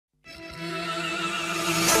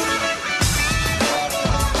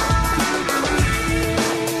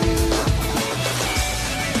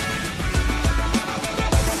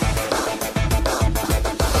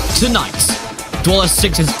Tonight, Dweller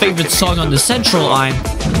sings his favorite song on the Central Line.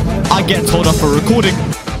 I get told off for recording.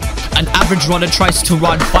 An average runner tries to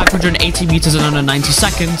run 580 meters in under 90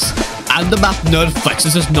 seconds. And the map nerd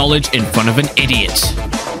flexes his knowledge in front of an idiot.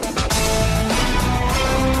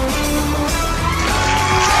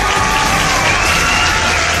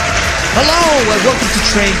 Hello and welcome to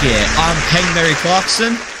Train Gear. I'm Peng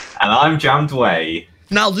Clarkson. And I'm Jammed Way.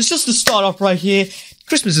 Now, this is just to start off right here.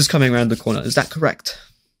 Christmas is coming around the corner, is that correct?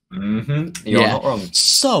 Mm-hmm. You're not wrong.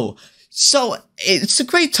 So it's a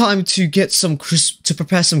great time to get to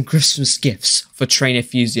prepare some Christmas gifts for train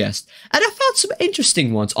enthusiasts. And I found some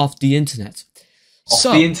interesting ones off the internet. Off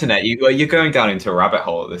the internet? You're going down into a rabbit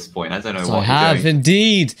hole at this point. I don't know what I have,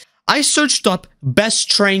 indeed. I searched up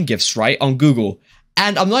best train gifts, right, on Google.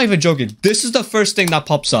 And I'm not even joking. This is the first thing that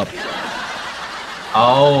pops up.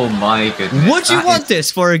 Oh my goodness. Would you want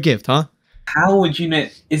this for a gift, huh? How would you know?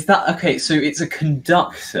 Is that okay? So it's a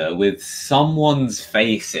conductor with someone's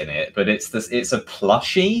face in it, but it's a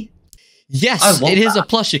plushie. Yes, it is a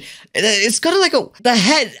plushie. It's got like the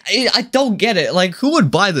head. I don't get it. Like, who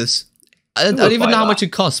would buy this? I don't even know how much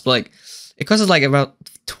it costs. But like, it costs like about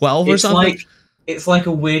 12 or something. It's like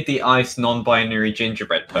a weirdly iced non-binary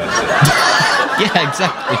gingerbread person. Yeah,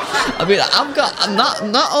 exactly. I mean, I'm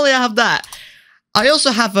not only I have that, I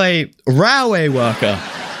also have a railway worker.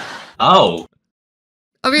 Oh.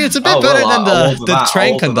 I mean, it's a bit better than the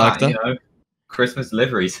train conductor. That, you know, Christmas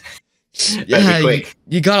liveries. Yeah,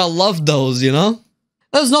 you gotta love those, you know?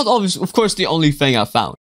 That's not always, of course, the only thing I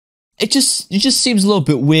found. It just seems a little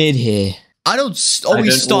bit weird here. I don't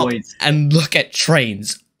always stop and look at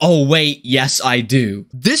trains. Oh, wait, yes, I do.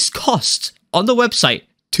 This cost, on the website,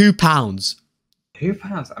 £2.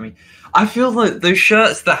 £2? I mean, I feel like those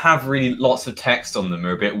shirts that have really lots of text on them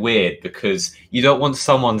are a bit weird because you don't want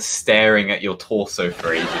someone staring at your torso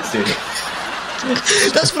for ages, do you?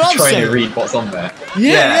 That's what I'm trying saying. To read what's on there.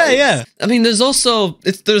 Yeah. I mean, there's also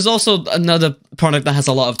another product that has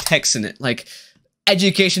a lot of text in it. Like,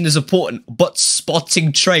 education is important, but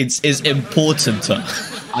spotting trains is important.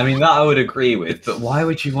 I mean, that I would agree with, but why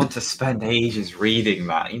would you want to spend ages reading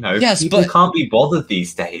that? You know, yes, people can't be bothered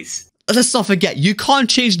these days. Let's not forget, you can't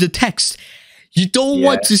change the text. You don't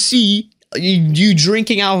want to see you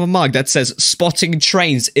drinking out of a mug that says spotting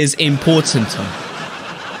trains is important.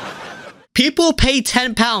 People pay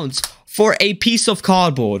 £10 for a piece of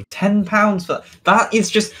cardboard. £10 for that is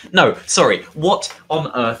just no. Sorry, what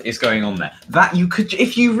on earth is going on there? That you could,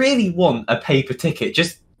 if you really want a paper ticket,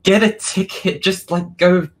 just get a ticket. Just like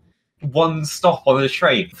go one stop on a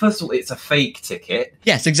train. First of all, it's a fake ticket.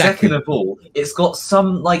 Yes, exactly. Second of all, it's got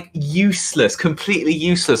some like useless, completely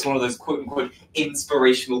useless, one of those quote unquote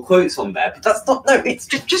inspirational quotes on there. But that's not. No, it's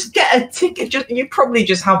just get a ticket. You probably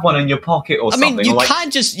just have one in your pocket or something. I mean, you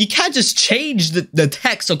can't just change the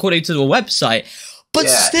text according to the website. But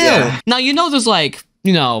still, now you know there's like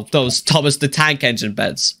those Thomas the Tank Engine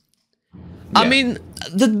beds. I mean,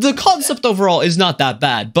 the concept overall is not that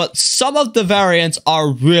bad, but some of the variants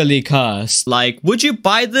are really cursed. Like, would you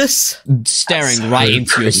buy this? Staring right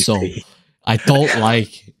into your soul. I don't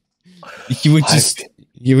like it. You would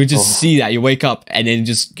just see that. You wake up and then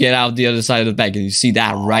just get out the other side of the bed and you see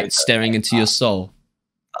that staring into your soul.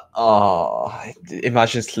 Oh,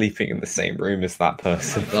 imagine sleeping in the same room as that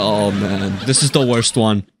person. Oh man, this is the worst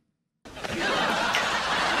one.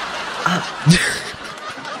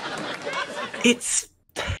 It's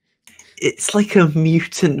like a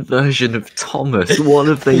mutant version of Thomas. What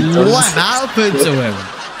have they done? What happened to him?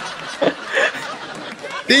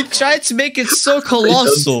 They tried to make it so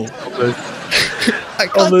colossal. I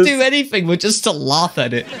can't do anything but just to laugh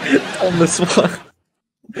at it. Thomas, what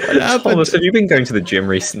happened? Thomas, have you been going to the gym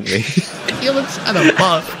recently? He looks kind of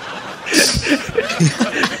buff.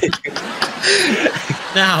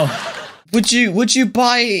 Now, would you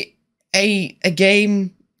buy a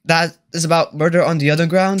game that is about murder on the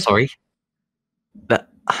underground? Sorry?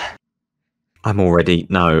 I'm already...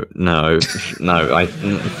 No. Man,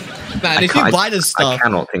 if you buy this stuff... I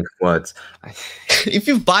cannot think of words. If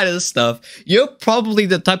you buy this stuff, you're probably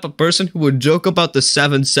the type of person who would joke about the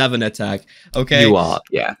 7-7 attack, okay? You are,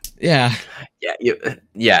 yeah. Yeah.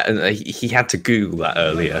 Yeah, he had to Google that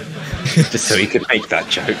earlier, just so he could make that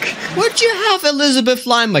joke. Would you have Elizabeth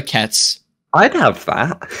Line maquettes? I'd have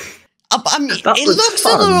that. I mean, it looks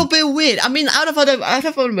fun. A little bit weird. I mean, out of other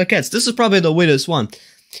maquettes, this is probably the weirdest one.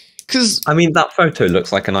 Because I mean, that photo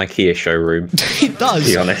looks like an IKEA showroom. It does.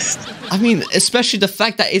 To be honest. I mean, especially the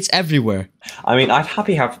fact that it's everywhere. I mean, I'd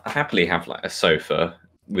happily have like a sofa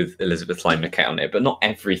with Elizabeth Line maquette on it, but not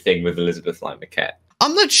everything with Elizabeth Line maquette.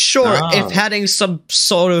 I'm not sure if having some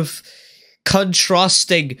sort of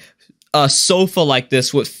contrasting a sofa like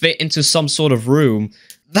this would fit into some sort of room.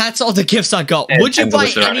 That's all the gifts I got. Would you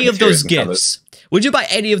buy any of those gifts? Would you buy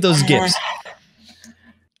any of those gifts?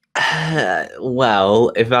 Well,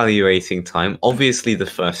 evaluating time. Obviously, the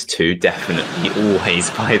first two, definitely, always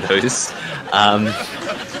buy those.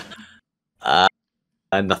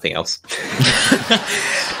 And nothing else.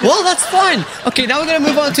 Well, that's fine. Okay, now we're gonna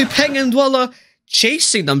move on to Peng and Dweller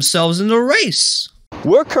chasing themselves in a race.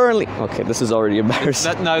 We're currently... Okay, this is already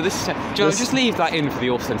embarrassing. No, Joe, just leave that in for the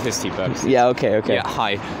authenticity purposes. Yeah, okay. Yeah,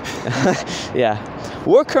 hi. Yeah.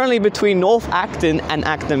 We're currently between North Acton and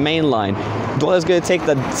Acton Main Line. Dweller's going to take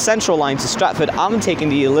the Central Line to Stratford. I'm taking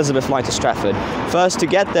the Elizabeth Line to Stratford. First to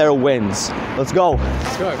get there wins. Let's go.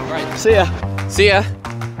 Let's go, right. See ya. See ya.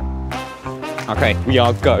 Okay, we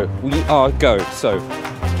are go. So,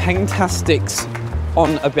 Pengtastic's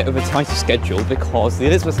on a bit of a tighter schedule because the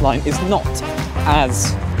Elizabeth Line is not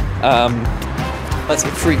as, let's say,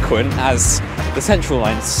 frequent as the Central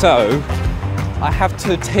Line. So, I have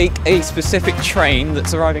to take a specific train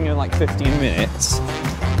that's arriving in like 15 minutes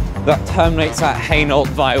that terminates at Hainault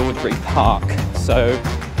via Woodbury Park. So,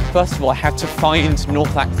 first of all, I have to find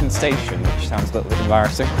North Acton Station, which sounds a little bit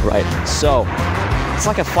embarrassing. Right, so it's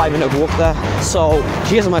like a 5-minute walk there. So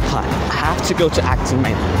here's my plan. I have to go to Acton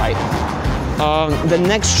Main Line, right? The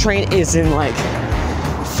next train is in like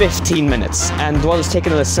 15 minutes, and Dweller's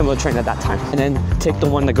taking a similar train at that time, and then take the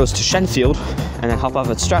one that goes to Shenfield, and then hop off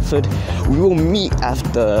at Stratford. We will meet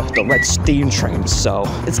after the red steam train, so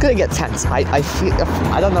it's gonna get tense. I feel,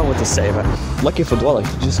 I don't know what to say, but lucky for Dweller,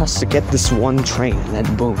 he just has to get this one train, and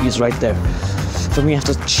then boom, he's right there. For me, I have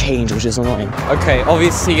to change, which is annoying. Okay,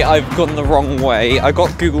 obviously I've gone the wrong way. I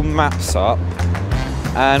got Google Maps up,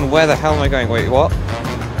 and where the hell am I going? Wait, what?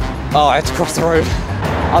 Oh, I had to cross the road.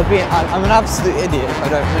 I'm an absolute idiot if I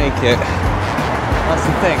don't make it. That's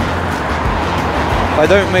the thing. If I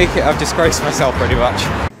don't make it, I've disgraced myself pretty much.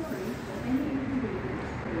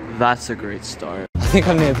 That's a great start. I think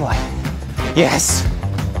I'm nearby. Yes!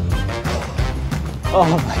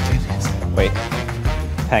 Oh my goodness. Wait.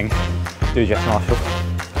 Peng. Do Jeff Marshall.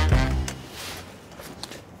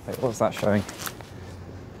 Wait, what was that showing?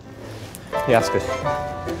 Yeah, that's good.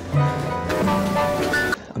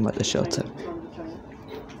 I'm at the shelter.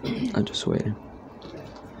 I'm just waiting.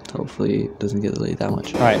 Hopefully it doesn't get delayed that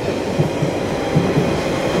much. Right.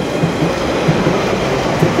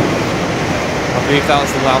 I believe that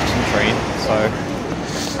was the Loughton train, so...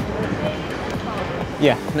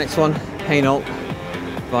 Yeah, next one, Hainault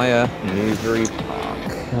via Newbury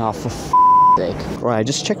Park. Oh, for sake. Right, I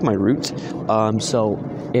just checked my route. So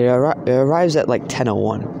it arrives at like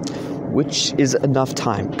 10:01. Which is enough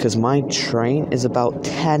time, because my train is about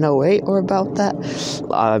 10:08 or about that.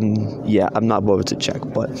 Yeah, I'm not bothered to check,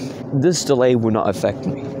 but this delay will not affect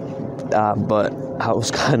me. But I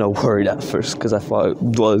was kind of worried at first, because I thought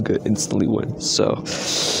Dweller was going to instantly win. So,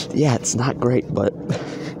 yeah, it's not great, but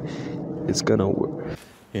it's going to work.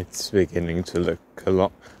 It's beginning to look a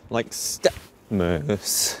lot like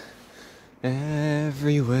Stepmas.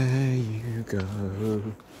 Everywhere you go.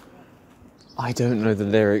 I don't know the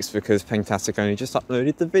lyrics because Pengtastic only just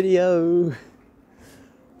uploaded the video.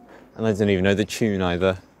 And I don't even know the tune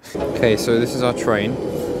either. Okay, so this is our train.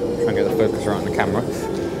 Try and get the focus right on the camera.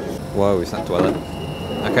 Whoa, is that Dweller?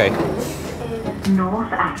 Okay.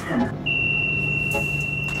 North Acton.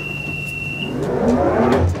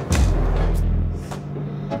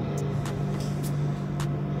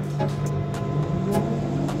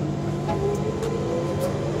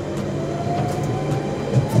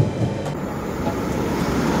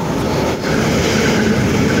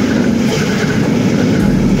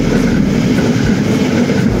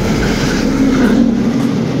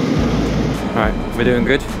 We're doing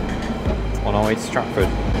good. On our way to Stratford.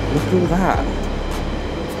 Look at all that.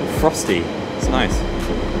 Frosty. It's nice.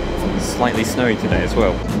 Slightly snowy today as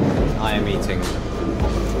well. I am eating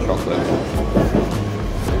chocolate.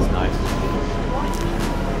 It's nice.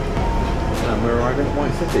 And we're arriving at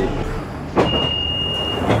White City.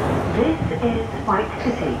 This is White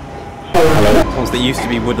City. That used to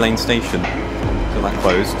be Wood Lane Station. So that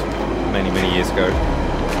closed many, many years ago.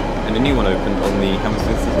 And a new one opened on the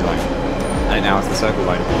Hammersmith City line. And now it's the Circle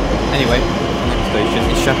Line. Anyway, next station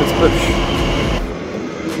is Shepherd's Bush.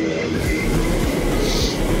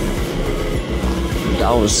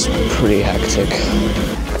 That was pretty hectic.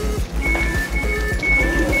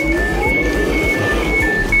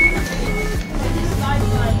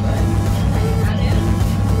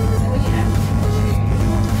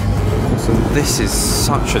 So this is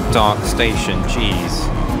such a dark station, jeez.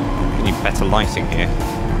 We need better lighting here.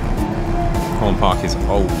 Corn Park is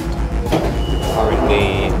old.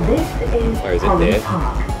 Currently, where is it there?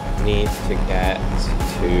 need to get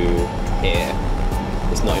to here.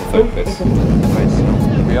 It's not in focus.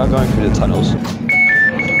 Right. We are going through the tunnels.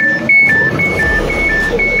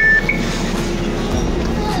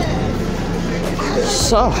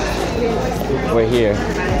 So, we're here.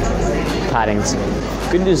 Paddington.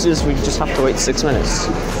 Good news is we just have to wait 6 minutes.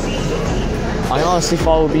 I honestly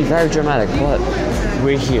thought it would be very dramatic, but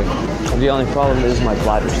we're here. The only problem is my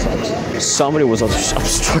bladder sucks. Somebody was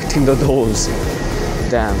obstructing the doors.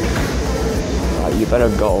 Damn. You better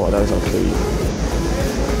go, otherwise I'll kill you.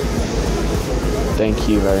 Thank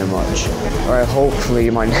you very much. Alright, hopefully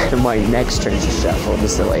my next train to Stratford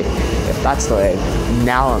is delayed. If that's delayed,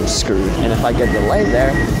 now I'm screwed. And if I get delayed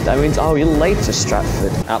there, that means I'll be late to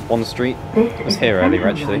Stratford. At Bond Street. I was here earlier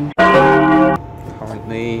actually.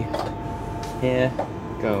 Currently here,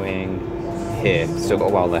 going here. Still got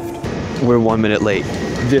a while left. We're 1 minute late.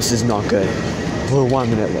 This is not good. We're 1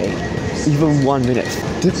 minute late. Even 1 minute.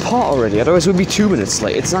 Depart already, otherwise we'll be 2 minutes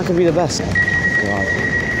late. It's not gonna be the best. God.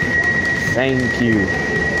 Thank you.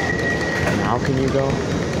 Now can you go?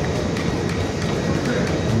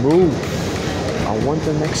 Move. I want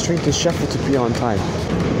the next train to Sheffield to be on time.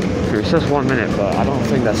 It says 1 minute, but I don't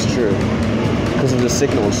think that's true. Because of the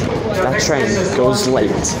signals. That train goes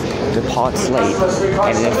late, departs late,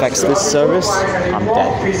 and it affects this service, I'm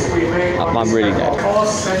dead. I'm really dead.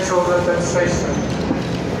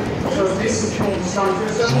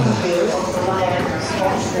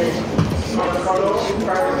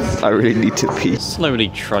 I really need to pee. Slowly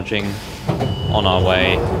trudging on our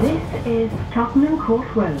way This is Tottenham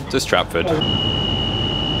Court Road. to Stratford.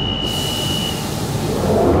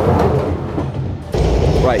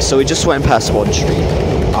 Right, so we just went past Mudchute.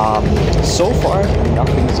 So far,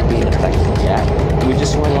 nothing's been affected yet. We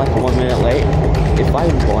just went like 1 minute late. If I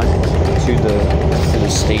run to the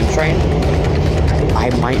steam train, I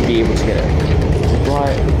might be able to get it.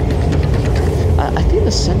 But I think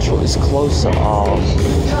the central is closer.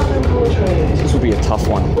 This will be a tough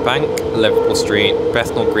one. Bank, Liverpool Street,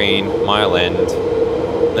 Bethnal Green, Mile End,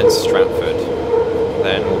 then Stratford.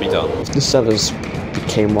 Then we'll be done. The servers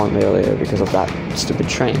came on earlier because of that stupid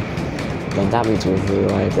train. Then that means we've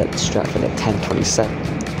arrived at Stratford at 10:27.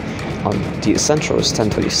 The central is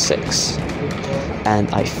 10:26. And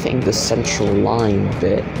I think the central line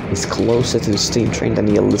bit is closer to the steam train than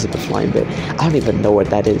the Elizabeth line bit. I don't even know what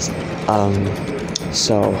that is.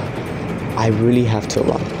 So I really have to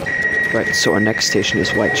run. Right, so our next station is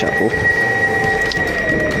Whitechapel.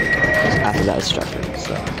 After that is Stratford,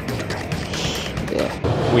 so yeah.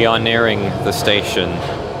 We are nearing the station,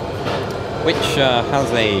 which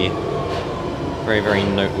has a very, very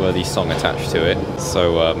noteworthy song attached to it.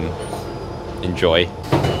 So enjoy.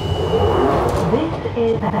 This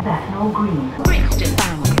is Bethnal Green. Brixton,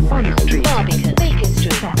 Bond Street, Barbican, Baker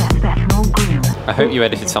Street, Bethnal Green. I hope you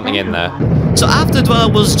edited something in there. So after Dweller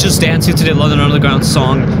was just dancing to the London Underground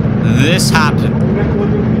song, this happened.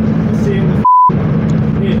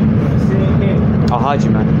 I'll hide you,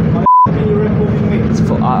 man.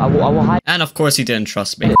 I will hide. And of course he didn't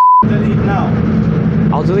trust me.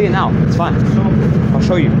 I'll delete it now. It's fine. I'll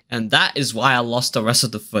show you. And that is why I lost the rest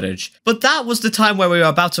of the footage. But that was the time where we were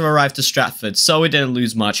about to arrive to Stratford, so we didn't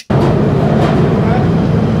lose much.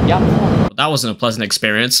 Yeah. But that wasn't a pleasant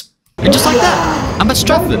experience. And just like that, I'm at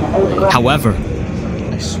Stratford. However,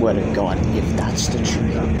 I swear to God, if that's the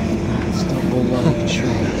train, that's the beloved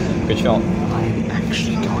train. Good shot. I'm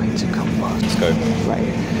actually going to come back. Let's go.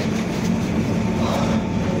 Right.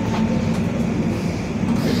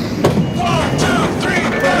 1, 2, 3,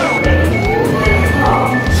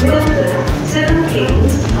 Seven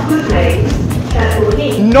Kings, Good Lane,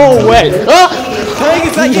 Stratford. No way! Ah! Hey,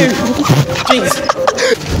 is that you? Jeez.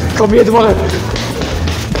 Come here, Dweller.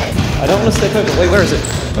 I don't want to step over. Wait, where is it?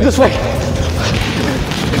 Wait. This way.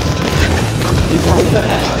 He's right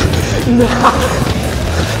there. No.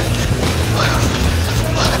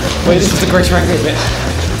 Wait, this is the Great Rango bit.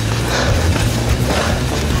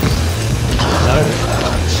 No.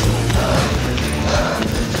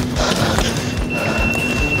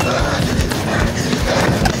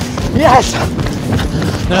 Yes!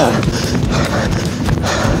 No.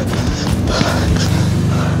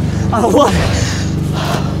 I won it.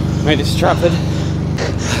 Made it to Stratford.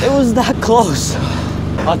 It was that close.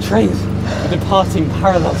 Our trains are departing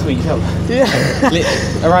parallel to each other. Yeah.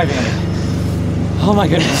 Arriving at it. Oh my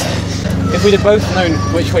goodness. If we'd have both known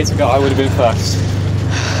which way to go, I would have been first.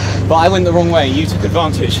 But I went the wrong way. You took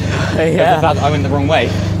advantage of the fact that I went the wrong way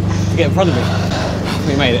to get in front of me.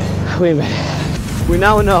 We made it. We made it. We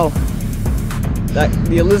now know that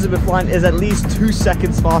the Elizabeth line is at least 2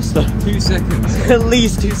 seconds faster. 2 seconds. At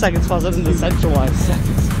least 2 seconds faster than the Central line.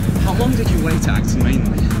 How long did you wait at Acton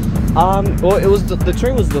mainly? Well, it was the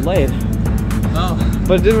train was delayed. Oh.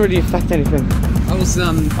 But it didn't really affect anything. I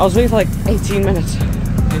was waiting for like 18 minutes.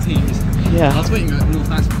 18 minutes. Yeah. I was waiting at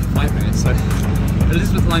Northampton for 5 minutes, so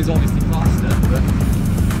Elizabeth line's obviously faster,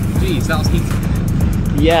 but geez, that was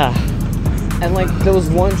heated. Yeah. And like there was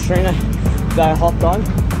one train that I hopped on.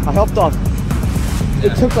 I hopped off.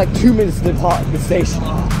 It took like 2 minutes to depart the station.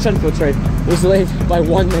 Stratford train was delayed by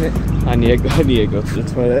 1 minute. I need to go to the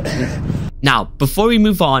toilet. Now, before we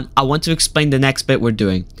move on, I want to explain the next bit we're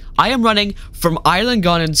doing. I am running from Island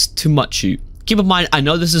Gardens to Mudchute. Keep in mind, I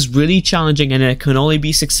know this is really challenging and it can only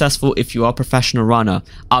be successful if you are a professional runner.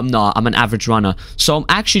 I'm not, I'm an average runner. So I'm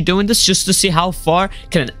actually doing this just to see how far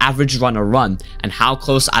can an average runner run and how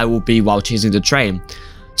close I will be while chasing the train.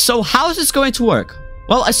 So how is this going to work?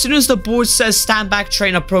 Well, as soon as the board says stand back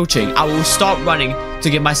train approaching, I will start running to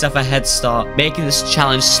give myself a head start, making this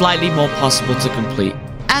challenge slightly more possible to complete.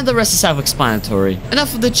 And the rest is self-explanatory.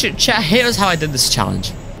 Enough of the chit-chat, here's how I did this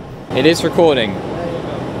challenge. It is recording.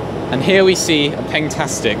 And here we see a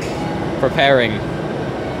Pengtastic preparing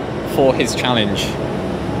for his challenge.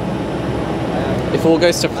 If all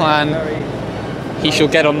goes to plan, he shall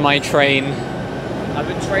get on my train. I've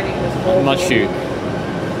been training this whole Mudchute.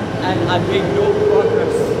 And I've made no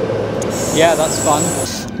progress. Yeah, that's fun.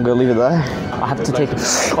 I'm gonna leave it there. I have to take it.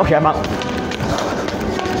 Okay, I'm out.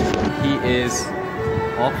 He is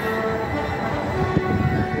off.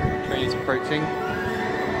 Train is approaching.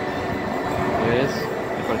 Here it is.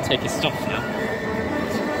 I've got to take his stuff now.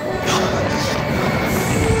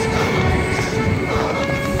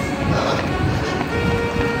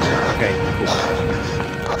 Okay, cool.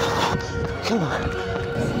 Come on.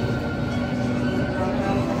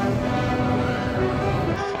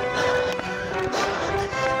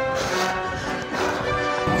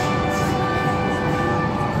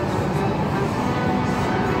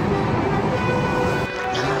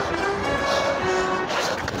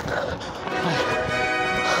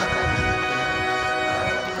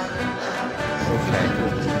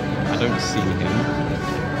 I don't see him.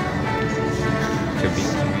 Could be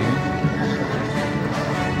him.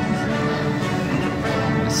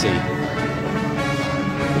 Let's see.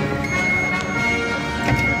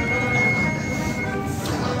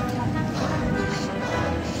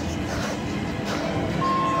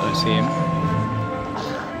 Don't see him.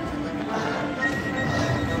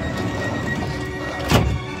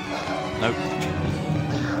 Nope.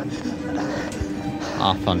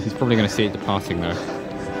 Ah, fun. He's probably going to see it departing though.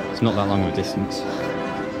 It's not that long of a distance.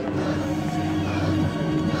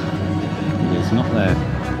 It's not there.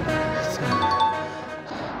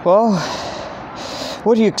 Well,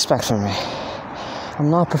 what do you expect from me? I'm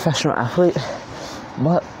not a professional athlete,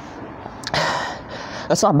 but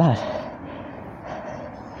that's not bad,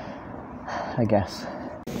 I guess.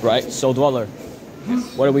 Right, so Dweller,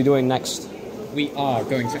 what are we doing next? We are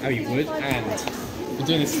going to Abbey Wood and we're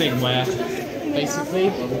doing this thing where basically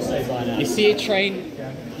you see a train,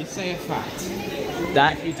 you say a fact.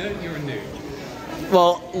 That, If you don't, you're a noob.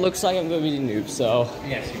 well, looks like I'm going to be the noob, so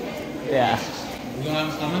Yes, you are. yeah.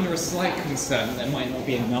 Well, I'm under a slight concern that there might not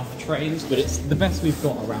be enough trains, but it's the best we've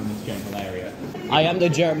got around this general area. I am the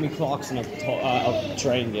Jeremy Clarkson of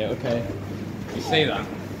train gear, okay? You say that?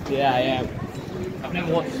 Yeah, I am. I've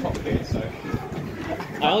never watched Top Gear, so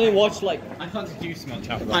I only watched like I can't deduce much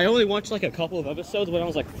out of that. I only watched like a couple of episodes when I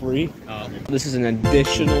was like 3. Oh, This is an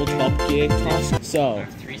additional Top Gear task. I So,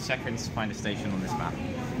 have 3 seconds to find a station on this map.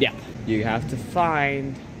 yeah, you have to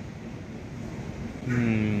find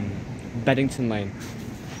Beddington Lane.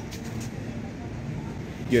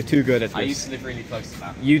 You're too good at this. I used to live really close to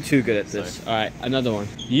that. You too good at this. So- All right, another one.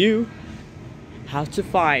 You have to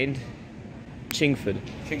find Chingford.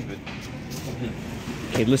 Kingford.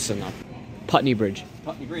 Okay, listen up. Putney Bridge.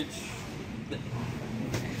 Putney Bridge. There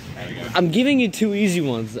we go. I'm giving you 2 easy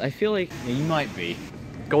ones. I feel like Yeah, you might be.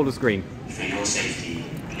 Golders Green. For your safety,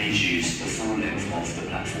 please use the full length of the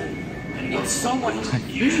platform. And not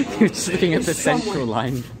You're just looking at the central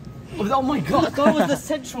line. oh my god, I thought it was the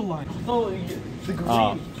central line. Oh, the green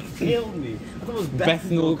Ah. killed me. I thought it was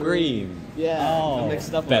Bethnal Green. Yeah, I mixed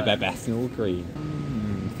it up. with that. Bethnal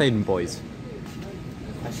Green. Thaden Boys.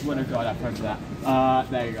 I swear to God, I've heard of that.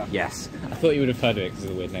 There you go. Yes. I thought you would have heard of it because of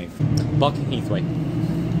the weird name. Barking Heathway.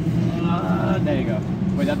 There you go.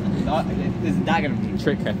 Wait, is that gonna be?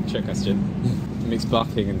 Trick question. Mixed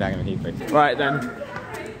Barking and Dagenham Heathway. Right then.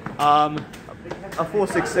 A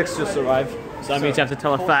 466 just arrived, so that means you have to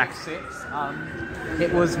tell a fact.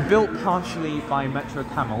 It was built partially by Metro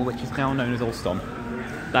Camel, which is now known as Alstom.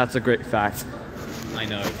 That's a great fact. I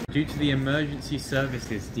know. Due to the emergency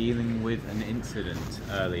services dealing with an incident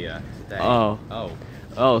earlier today. Oh. Oh.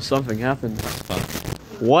 Oh, something happened. That's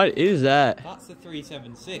fun. What is that? That's a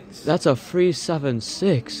 376. That's a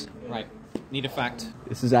 376. Right. Need a fact.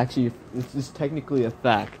 This is technically a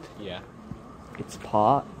fact. Yeah. It's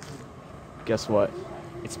part. Guess what?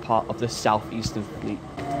 It's part of the Southeastern Fleet.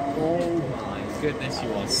 Oh my goodness,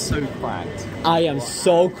 you are so cracked. I am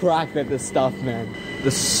so cracked at this stuff, man.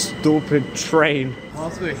 The stupid train.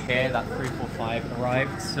 Whilst we were here, that 345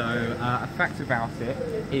 arrived. So a fact about it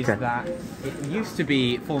is that it used to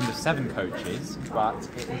be formed of 7 coaches, but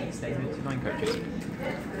it was extended to 9 coaches.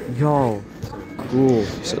 Yo, cool.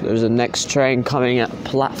 So there's a next train coming at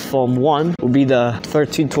platform 1. Will be the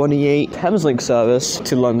 1328 Thameslink service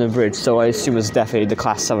to London Bridge. So I assume it's definitely the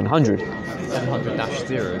class 700.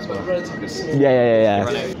 700-0 as well. Yeah.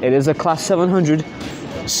 It is a class 700.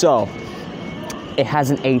 So it has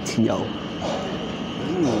an ATO.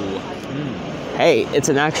 Hey, it's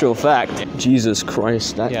an actual fact. Jesus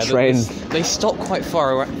Christ, that train. They stop quite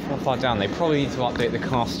far down. They probably need to update the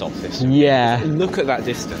car stop system. Yeah. Look at that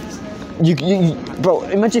distance. Bro,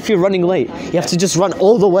 imagine if you're running late. You have to just run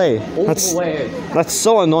all the way. The way. That's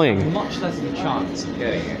so annoying. Much less of a chance of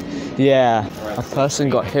getting it. Yeah. A person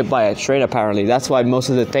got hit by a train apparently. That's why most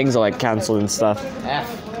of the things are like cancelled and stuff.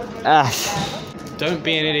 F. Don't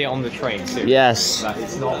be an idiot on the train, too. Yes.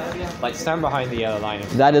 It's not, like, stand behind the yellow line.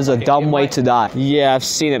 That is a dumb way to die. Yeah, I've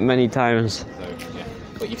seen it many times. So, yeah.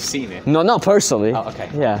 But you've seen it? No, not personally. Oh, okay.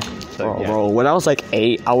 Yeah. So, Bro, when I was like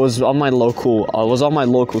 8, I was on my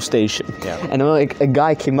local station. Yeah. And like, a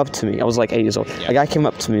guy came up to me. I was like 8 years old. Yeah. A guy came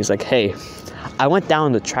up to me. He's like, "Hey, I went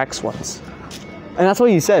down the tracks once." And that's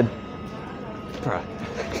what he said. Bruh.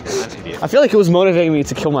 I feel like it was motivating me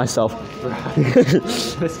to kill myself.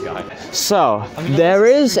 This guy. So, there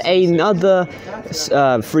is another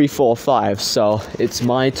 345, so it's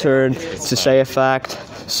my turn to say a fact.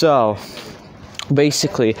 So,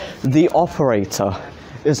 basically, the operator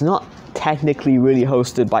is not technically really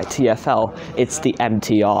hosted by TfL, it's the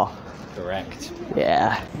MTR. Correct.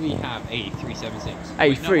 Yeah. We have a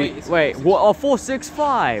 376. Wait, what? Oh,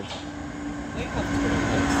 465! They have 2.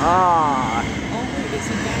 Ah. Oh, it's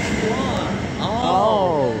a -1.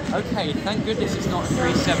 Oh. Okay, thank goodness it's not a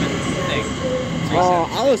 37 thing. Oh,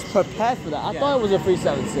 I was prepared for that. I thought it was a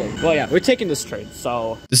 376. Well, yeah, we're taking this train,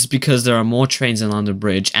 so... This is because there are more trains in London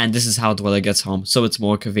Bridge, and this is how Dweller gets home, so it's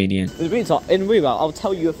more convenient. In the meanwhile, I'll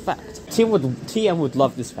tell you a fact. TM would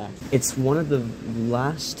love this fact. It's one of the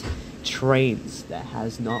last trains that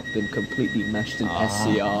has not been completely meshed in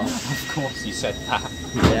SCR. Of course you said that.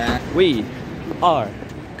 Yeah. We are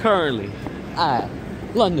currently at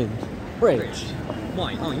London Bridge.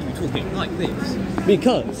 Why are you talking like this?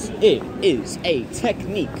 Because it is a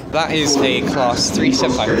technique. That is a class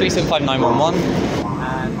 375, 375-911.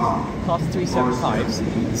 And class 375s,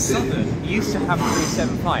 Southern used to have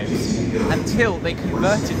 375s until they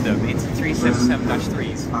converted them into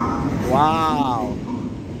 377-3s. Wow.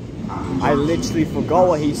 I literally forgot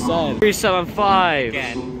what he said. 375.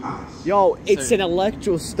 Again. Yo, it's an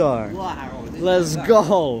Electrostar. Wow. Let's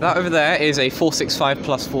go. That over there is a 465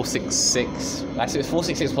 plus 466. Actually, it's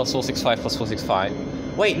 466 plus 465 plus 465.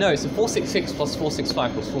 Wait, no, it's a 466 plus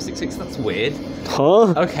 465 plus 466. That's weird.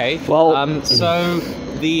 Huh? Okay. Well, so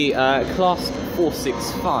the class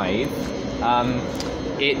 465.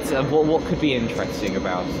 What could be interesting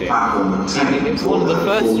about it? It was one of the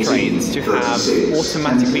first trains to have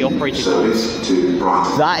automatically operated doors.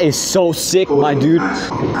 that is so sick, my dude.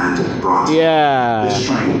 Yeah.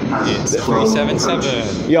 It's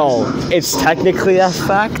 377. Yo, it's technically a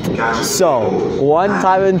fact. So, one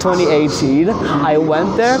time in 2018, I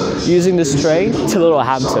went there using this train to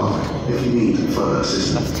Littlehampton.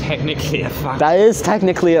 That's technically a fact. That is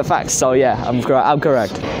technically a fact. So yeah, I'm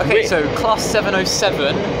correct. Okay, so class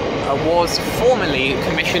 707 was formerly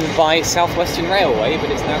commissioned by Southwestern Railway, but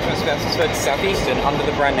it's now transferred to Southeastern under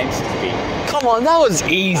the brand name City. Come on, that was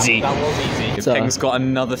easy. That was easy. So, Peng's got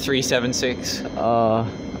another 376.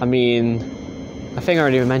 I mean, I think I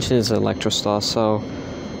already mentioned it's an Electrostar. So,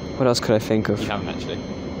 what else could I think of? You haven't actually.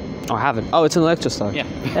 Oh, I haven't. Oh, it's an Electrostar. Yeah.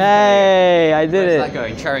 Hey, I did Where's it. that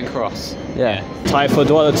going? Charing Cross. Yeah. Time for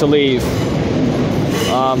Dweller to leave.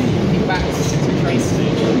 Back to train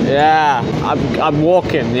station. Yeah, I'm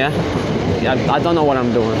walking. Yeah. I don't know what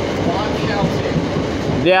I'm doing. Well, I'm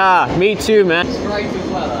shouting. Yeah, me too, man. Subscribe as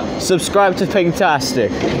well. Subscribe to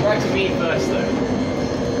Pengtastic. Subscribe to me first,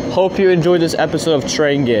 though. Hope you enjoyed this episode of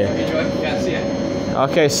Train Gear. Enjoy. Yeah, see ya.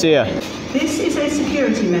 Okay, see ya. This is a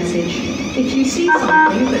security message. If you see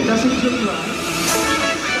something that doesn't look right,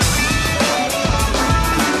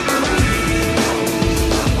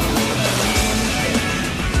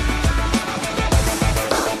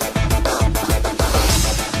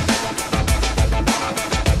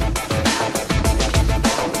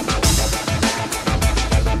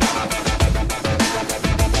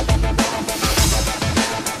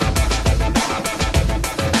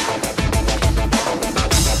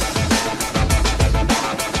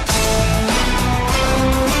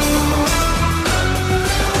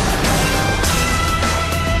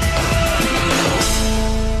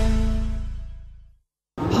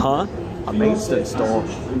 Huh? A Maidstone store?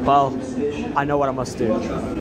 Well, I know what I must do.